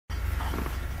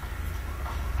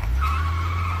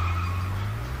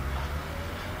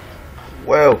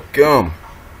Welcome.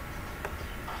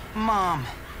 Mom,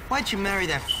 why'd you marry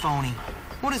that phony?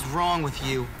 What is wrong with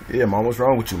you? Yeah, Mom, what's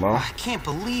wrong with you, Mom? I can't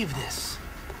believe this.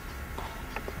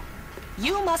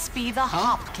 You must be the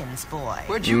Hopkins boy.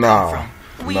 Where'd you come from?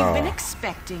 We've been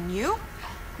expecting you.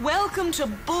 Welcome to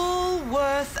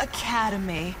Bullworth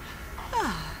Academy.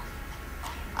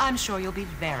 I'm sure you'll be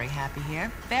very happy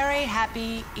here. Very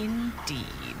happy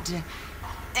indeed.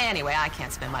 Anyway, I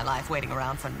can't spend my life waiting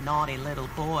around for naughty little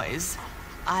boys.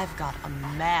 I've got a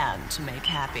man to make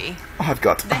happy. I've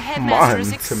got the a headmaster man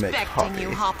is to make expecting happy.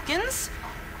 you, Hopkins,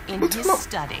 in What's his up?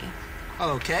 study.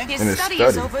 Okay. His study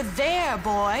is over there,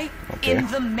 boy. Okay. In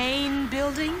the main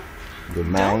building. The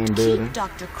main Don't building. keep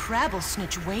Dr.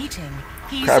 Crabblesnitch waiting.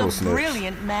 He's Crabblesnitch. a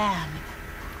brilliant man.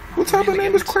 What type of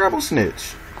name is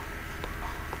Crabblesnitch?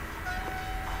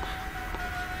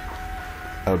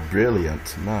 A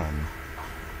brilliant man.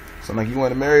 Sound like you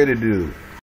want to marry the dude.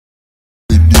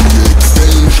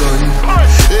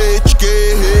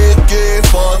 HK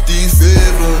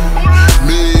 47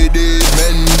 made it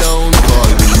men down call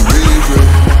me Raven.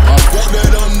 I put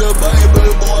that on the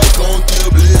Bible, boy, count your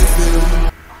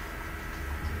blessing.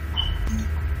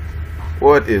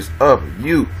 What is up,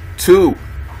 YouTube?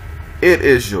 It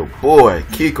is your boy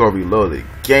Kiko Reloaded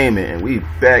Gaming, and we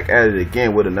back at it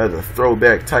again with another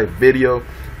throwback type video.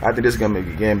 I think this is gonna make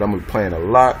a game that I'm gonna be playing a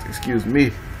lot. Excuse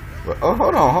me, but oh,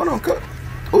 hold on, cut.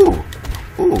 Ooh,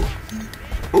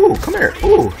 come here.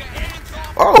 Ooh,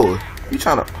 oh, you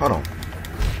trying to? Hold on.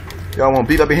 Y'all want to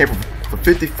beat up in here for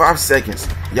 55 seconds?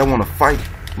 Y'all want to fight,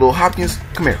 little Hopkins?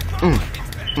 Come here.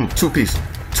 Two piece him.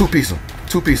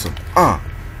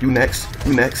 You next.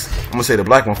 I'm gonna say the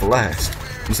black one for last.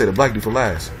 I'm gonna say the black dude for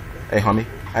last. Hey, homie,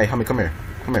 come here.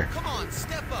 Come on,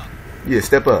 step up. Yeah,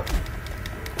 step up.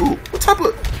 Ooh, what type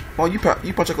of? Oh, you punch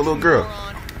like a little girl.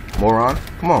 Moron.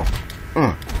 Come on.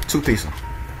 Two piece him.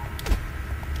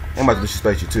 I'm about to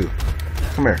disrespect you too.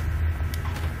 Come here.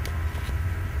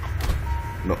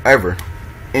 No ever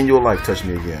in your life touch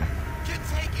me again.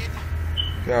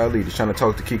 Golly, just trying to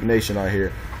talk to Keek Nation out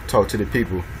here. Talk to the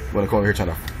people. Wanna come over here trying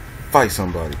to fight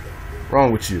somebody.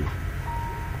 Wrong with you,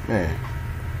 man.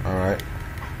 All right.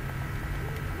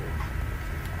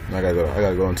 I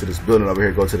gotta go into this building over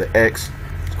here. Go to the X.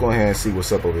 Let's go ahead and see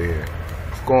what's up over here.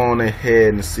 Let's go on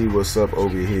ahead and see what's up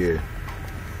over here.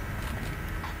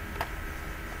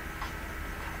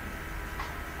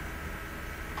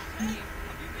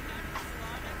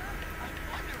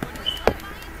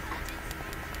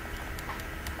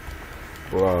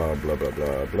 Blah blah blah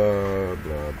blah blah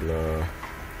blah blah.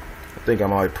 I think I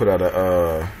might put out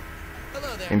a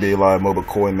NBA Live mobile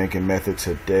coin making method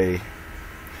today.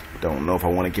 Don't know if I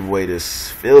want to give away this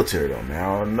filter though, man.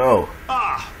 I don't know.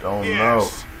 Don't know.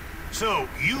 So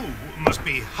you must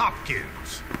be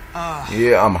Hopkins.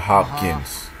 Yeah, I'm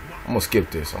Hopkins. I'm gonna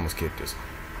skip this.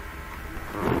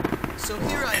 So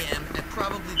here I am at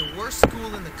probably the worst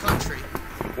school in the country,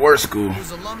 Worst school.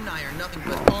 whose alumni are nothing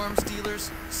but arms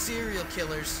dealers, serial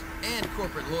killers, and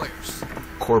corporate lawyers.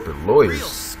 Corporate Real lawyers.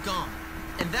 scum.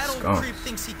 And that Scum. old creep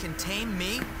thinks he can tame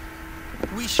me?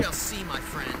 We shall see, my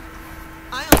friend.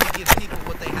 I only give people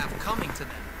what they have coming to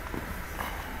them.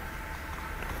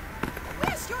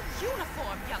 Where's your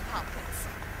uniform, young Hopkins?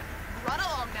 Run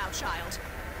along now, child.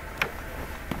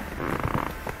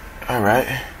 Alright.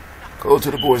 Go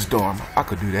to the boys' dorm. I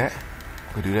could do that.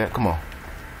 Come on.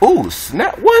 Ooh,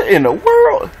 snap. What in the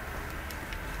world?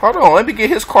 Hold on. Let me get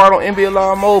his card on NBA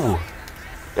Live Mobile.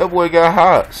 That boy got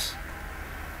hots.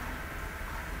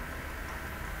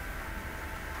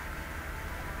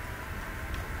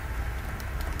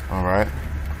 Alright.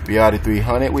 We out of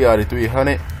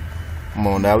 300. Come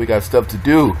on now. We got stuff to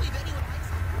do.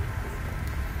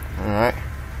 Alright.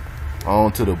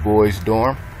 On to the boys'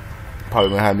 dorm.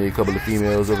 Probably gonna have me a couple of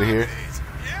females over here.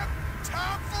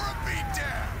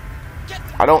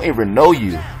 I don't even know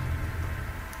you.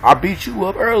 I beat you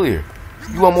up earlier.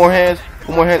 You want more hands?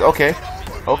 Okay.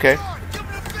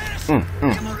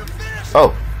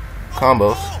 Oh,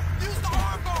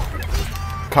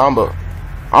 combo.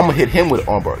 I'm gonna hit him with an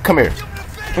armbar. Come here.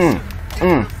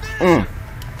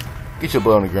 Get your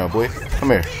butt on the ground, boy.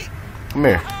 Come here.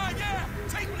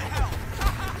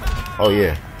 Oh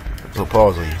yeah. Put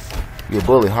paws on you. You a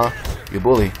bully, huh?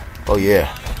 Oh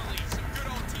yeah.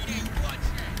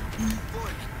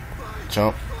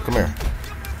 Chump. Come here.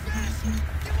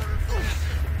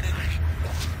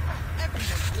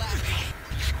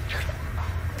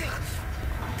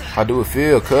 How do it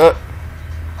feel, cut?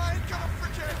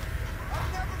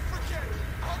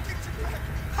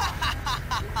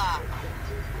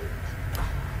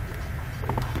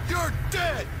 You're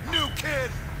dead, new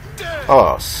kid. Dead.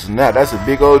 Oh snap! That's a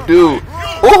big old dude.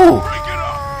 Ooh!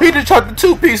 He just tried to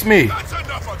two-piece me. That's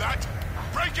enough of that.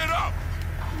 Break it up.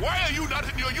 Why are you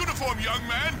not in your uniform, young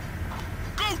man?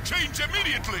 Go change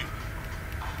immediately.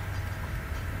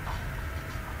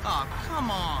 Oh, come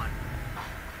on.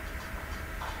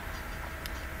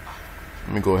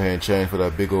 Let me go ahead and change for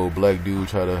that big old black dude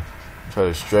try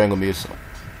to strangle me or something.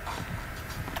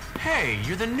 Hey,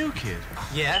 you're the new kid.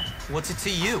 Yeah? What's it to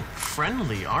you?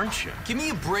 Friendly, aren't you? Give me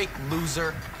a break,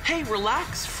 loser. Hey,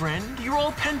 relax, friend. You're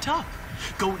all pent up.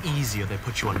 Go easy or they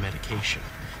put you on medication.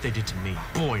 They did to me.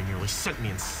 Boy, nearly sent me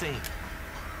insane.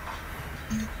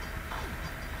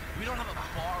 We don't have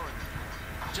a bar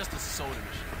or just a soda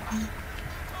machine.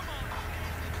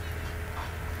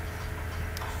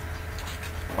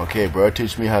 Okay, bro,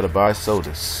 teach me how to buy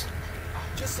sodas.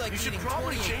 Just like You should eating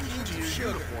probably 28 change cubes into of your sugar.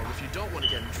 uniform if you don't want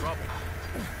to get in trouble.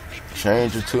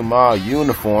 Change it to my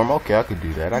uniform. Okay, I could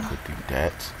do that. I could do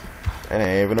that. That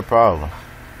ain't even a problem.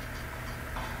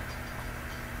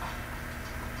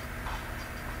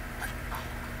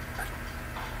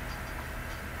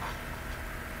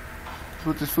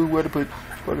 Put this food where to put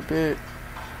for the bed.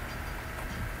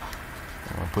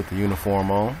 I'm gonna put the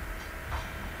uniform on.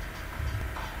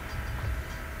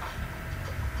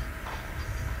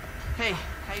 Hey,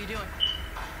 how you doing?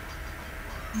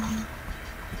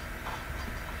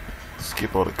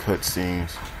 Skip all the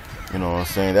cutscenes. You know what I'm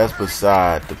saying? That's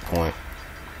beside the point.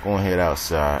 Go ahead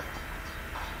outside.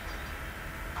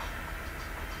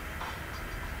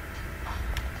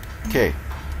 Okay.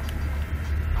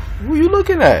 Who you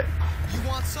looking at? You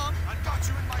want some? I got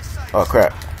you in my sights. Oh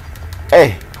crap.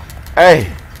 Hey.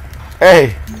 Hey.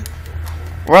 Hey.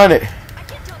 Run it.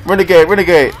 Renegade.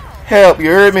 Renegade. Help. You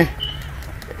heard me?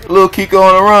 Little Kiko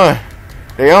on the run.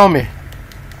 They on me.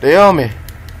 They on me.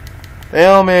 They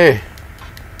on me.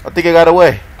 I think I got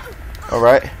away.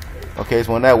 Alright. Okay, it's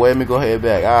one that way. Let me go ahead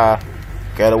back. Ah.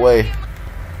 Got away.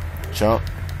 Chump.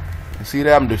 You see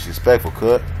that? I'm disrespectful,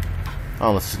 cut. I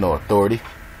don't listen to no authority.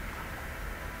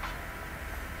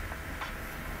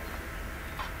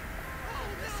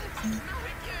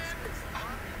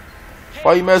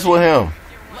 Why you messing with him?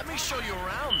 Let me show you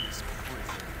around this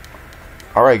prison.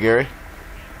 Alright, Gary.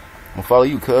 I'm gonna follow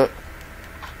you, cut.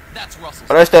 That's Russell's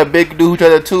Oh, that's that big dude who tried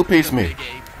to two-piece me. big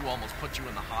ape who almost put you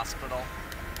in the hospital.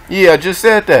 Yeah, I just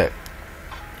said that.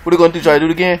 What are you gonna do? Try to do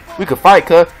it again? We could fight,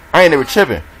 cut. I ain't never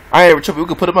tripping. I ain't never tripping. We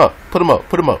could put him up. Put him up.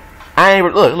 Put him up. I ain't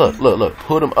never, look.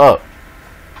 Put him up.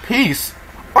 Peace.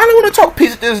 I don't want to talk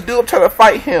peace with this dude. I'm trying to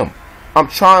fight him. I'm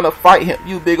trying to fight him.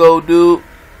 You big old dude.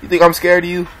 You think I'm scared of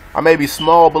you? I may be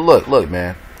small, but look,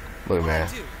 man. Look, man.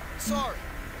 Dude, sorry.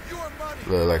 Your money.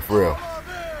 Look, like for real. All of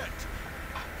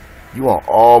it. You want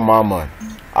all my money?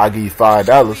 I'll give you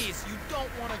 $5. Please, you don't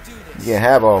want to do this. You can't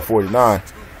have all 49.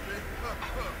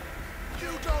 You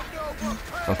don't know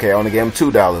what pain Okay, I only gave him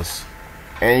 $2.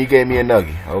 And you gave me a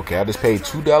nugget. Okay, I just paid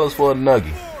 $2 for a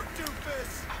nugget. for,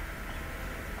 doofus.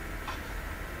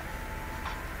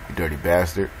 You dirty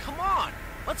bastard. Come on,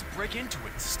 let's break into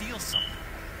it and steal something.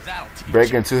 That'll teach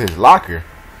Break you. into his locker.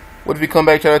 What if he come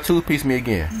back try to two-piece me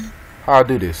again? How I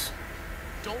do this?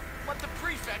 Don't let the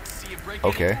prefects see you break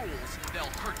Okay. any rules. They'll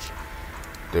hurt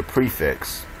you. The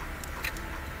prefects.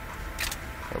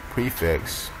 The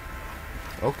prefects.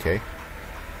 Okay.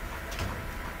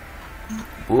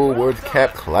 Bullworth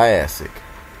Cap Classic.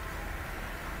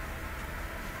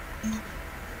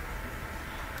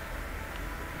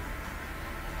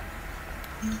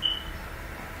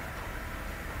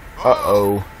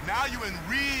 Uh-oh. Now you're in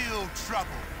real trouble.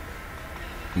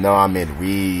 No, I'm in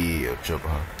real trouble,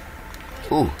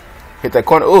 huh? Ooh. Hit that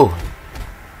corner. Ooh.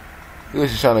 He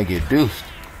was just trying to get deuced.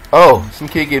 Oh, some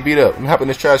kid get beat up. Let me hop in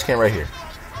this trash can right here.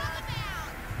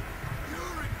 You're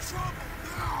in trouble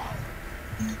now.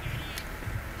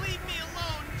 Leave me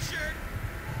alone, jerk.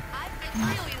 I've been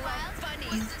really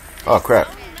funny. Oh, crap.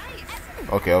 So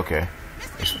nice. Okay.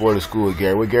 Explore the school with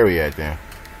Gary. Where Gary at then?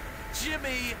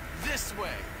 Jimmy, this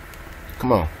way.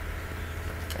 Come on.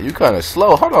 You kind of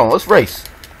slow. Hold on. Let's race.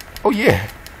 Oh, yeah.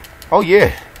 Oh,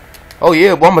 yeah. Oh,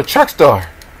 yeah. Well, I'm a truck star.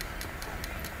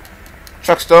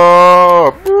 Truck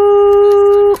star.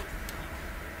 Boo.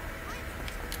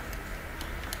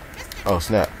 Oh,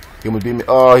 snap. He almost beat me.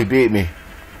 Oh, he beat me.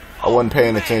 I wasn't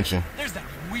paying attention. There's that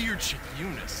weird chick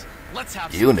Eunice. Let's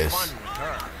have Eunice? some fun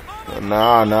with her.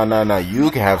 Nah. You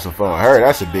can have some fun with her.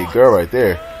 That's a big girl right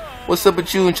there. What's up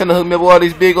with you and trying to hook me up with all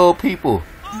these big old people?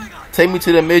 Take me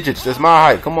to the midgets. That's my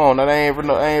height. Come on. That ain't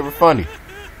ever funny.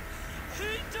 He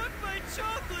took my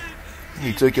chocolate.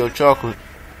 He took your chocolate.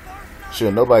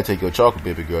 Sure, nobody take your chocolate,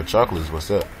 baby girl. Chocolate is what's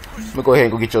up. I'm gonna go ahead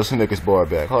and go get your Snickers bar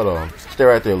back. Hold on. Stay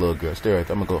right there, little girl. Stay right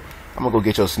there. I'm gonna go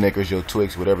get your Snickers, your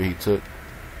Twix, whatever he took.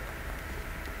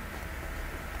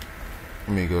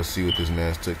 Let me go see what this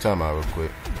man took. Time out real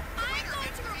quick.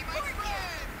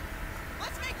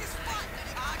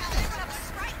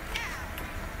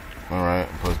 Alright,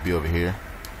 I'm supposed to be over here.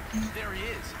 There he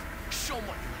is. Show him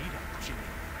what you made of, Jimmy.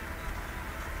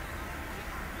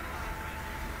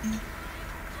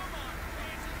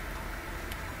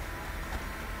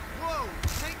 Whoa,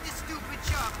 take this stupid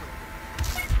chocolate.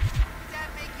 Does that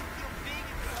make you feel big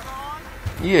and strong?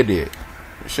 Yeah, it did.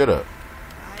 Shut up.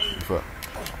 Fuck.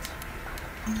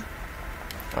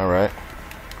 Alright.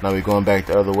 Now we're going back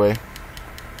the other way.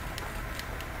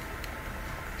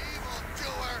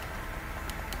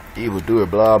 Evil doer,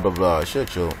 blah blah blah.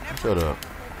 Shut up.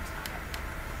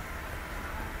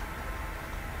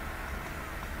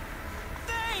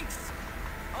 Thanks.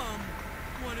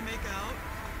 Wanna make out?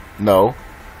 No.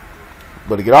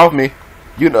 Better get off me.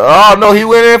 You know. Oh no, he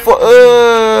went in for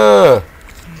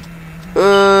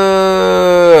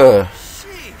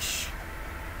Sheesh.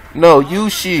 No, you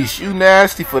sheesh. You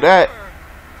nasty for that.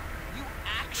 You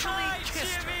actually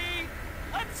kissed her.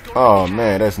 Let's go. Oh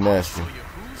man, that's nasty. Show you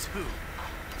who's who.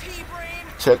 Pea-brain.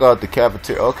 Check out the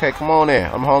cafeteria. Okay, come on in.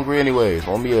 I'm hungry anyways.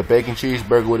 Want me a bacon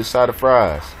cheeseburger with a side of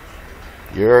fries.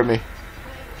 You heard me?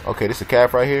 Okay, this a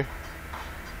calf right here.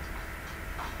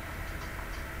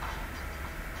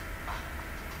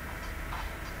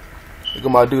 Look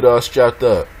at my dude all strapped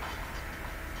up.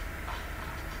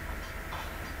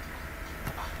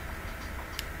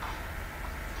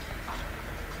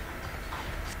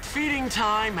 Feeding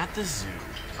time at the zoo.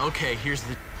 Okay, here's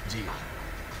the deal.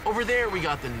 Over there, we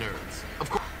got the nerds. Of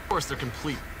course, they're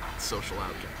complete social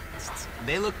outcasts.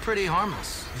 They look pretty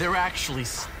harmless. They're actually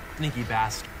sneaky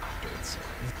bastards.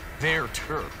 Their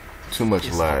turf Too much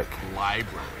is lag. the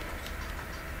library.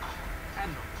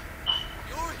 And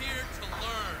You're here to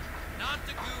learn, not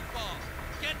to goof off.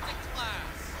 Get to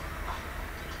class.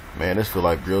 Man, this feel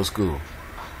like real school.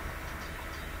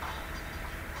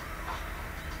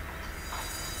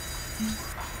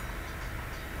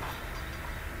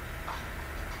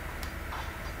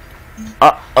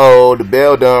 Uh-oh, the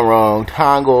bell done wrong.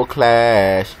 Time go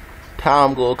clash.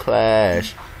 Time go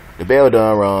clash. The bell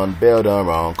done wrong. The bell done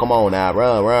wrong. Come on now.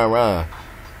 Run.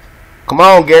 Come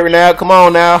on, Gary now. Come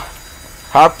on now.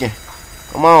 Hopkins.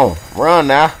 Come on. Run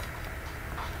now.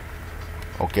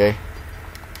 Okay.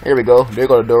 Here we go. They're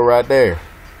going to do it right there.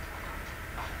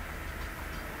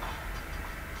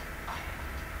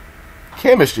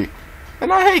 Chemistry.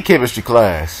 And I hate chemistry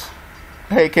class.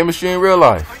 I hate chemistry in real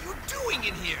life. What are you doing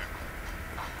in here?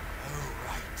 Oh,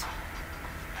 right.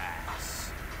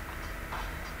 Ass.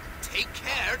 Take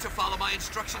care to follow my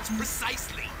instructions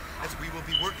precisely, as we will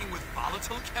be working with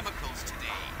volatile chemicals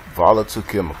today. Volatile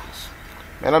chemicals.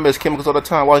 Man, I miss chemicals all the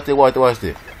time. Watch this.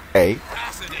 A,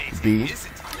 Fascinating, B,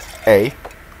 isn't it? A.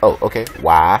 Oh, okay.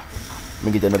 Y. Let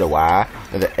me get another Y.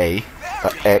 Another A.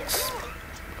 A X.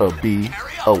 A B.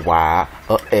 A Y.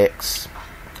 A X.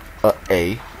 A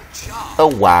A. A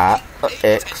Y. A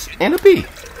X. And a B.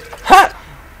 Hot.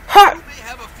 You may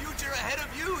have a future ahead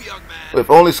of you, young man. If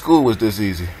only school was this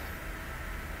easy.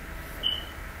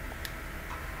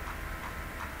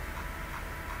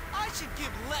 I should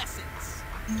give lessons.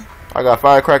 I got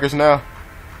firecrackers now.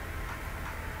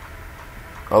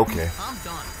 Okay. I'm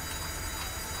done.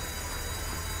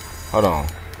 Hold on.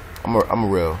 I'm a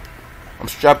real. I'm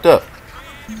strapped up.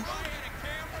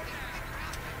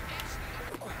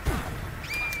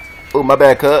 Oh, my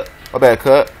bad, cut.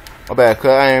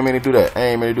 I ain't mean to do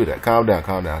that. Calm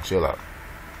down. Chill out.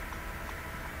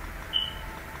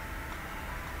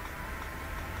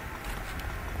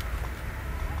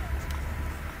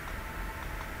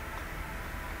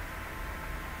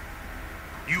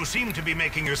 You seem to be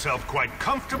making yourself quite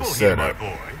comfortable Set here, my up.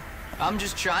 boy. I'm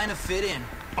just trying to fit in.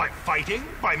 By fighting?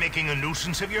 By making a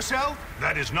nuisance of yourself?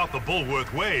 That is not the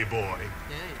Bullworth way, boy.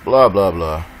 Blah, blah,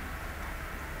 blah.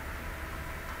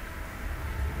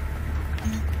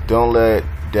 Don't let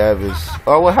Davis...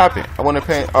 Oh, what happened? I want to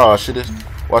paint... Oh, I should have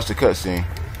watched the cutscene.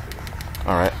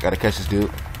 Alright, gotta catch this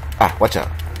dude. Ah, watch out.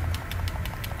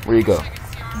 Where you go?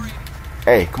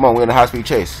 Hey, come on, we're in a high-speed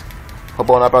chase. Hop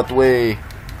on up out the way.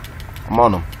 I'm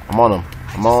on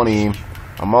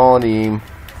him.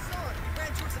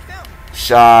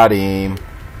 Shot him.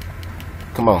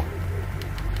 Come on.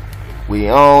 We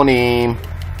own him.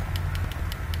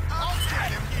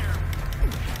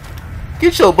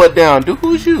 Get your butt down, dude.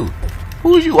 Who's you?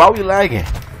 Why are we lagging?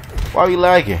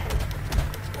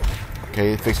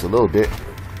 Okay, it fixed a little bit.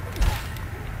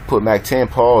 Put Mac 10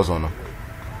 pause on them.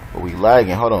 But we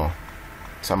lagging. Hold on.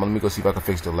 So let me go see if I can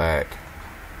fix the lag.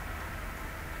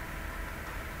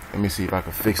 Let me see. Let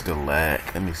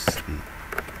me see.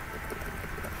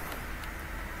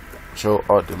 Control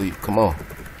Alt Delete. Come on.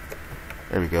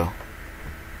 There we go.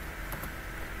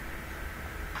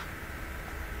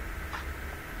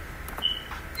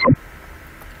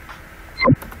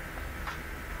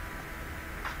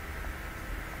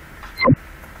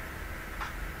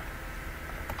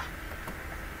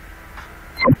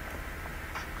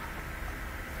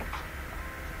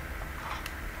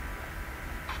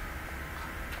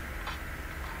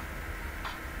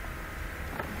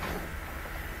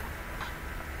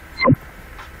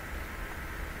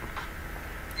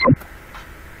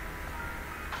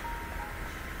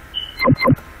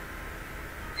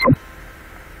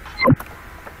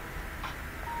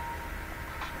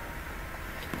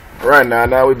 Right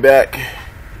now we back.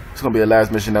 It's gonna be the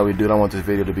last mission that we do. I don't want this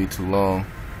video to be too long.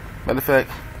 Matter of fact,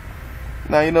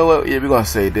 now you know what? Yeah, we're gonna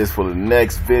save this for the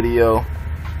next video.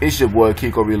 It's your boy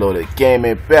Kiko Reloaded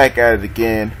Gaming, back at it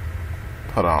again.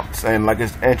 Hold on, I'm saying like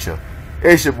it's intro.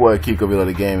 It's your boy Kiko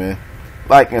Reloaded Gaming.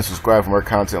 Like and subscribe for more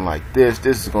content like this.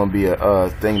 This is gonna be a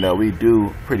thing that we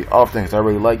do pretty often because I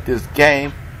really like this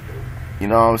game. You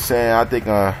know what I'm saying? I think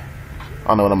I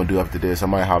don't know what I'm gonna do after this. I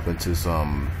might hop into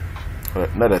some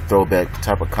another throwback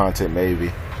type of content maybe,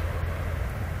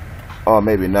 or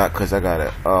maybe not, because I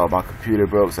got my computer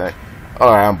broke. So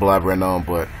alright, I'm blabbering on,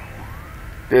 but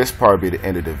this probably be the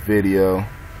end of the video.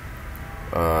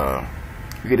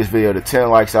 If you get this video to 10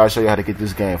 likes, I'll show you how to get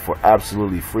this game for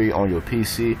absolutely free on your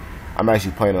PC. I'm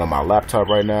actually playing it on my laptop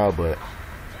right now, but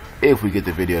if we get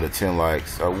the video to 10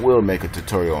 likes, I will make a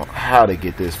tutorial on how to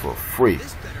get this for free.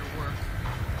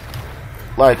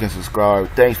 Like and subscribe.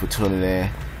 Thanks for tuning in,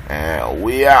 and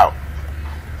we out.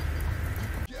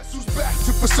 Guess who's back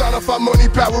to personify money,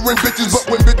 power, and bitches?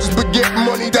 But when bitches beget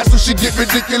money, that's when she get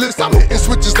ridiculous. I'm hitting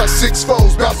switches like 6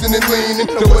 foes, bouncing and leaning.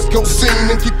 The West Coast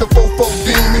scene and keep the fofo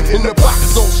demon in the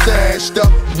box all stashed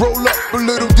up. Roll up a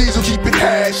little diesel, keep it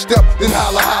hashed up. Then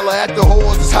holla at the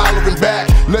whores that's hollering back.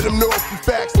 Let them know a few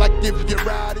facts, like if you're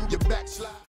riding your backslide.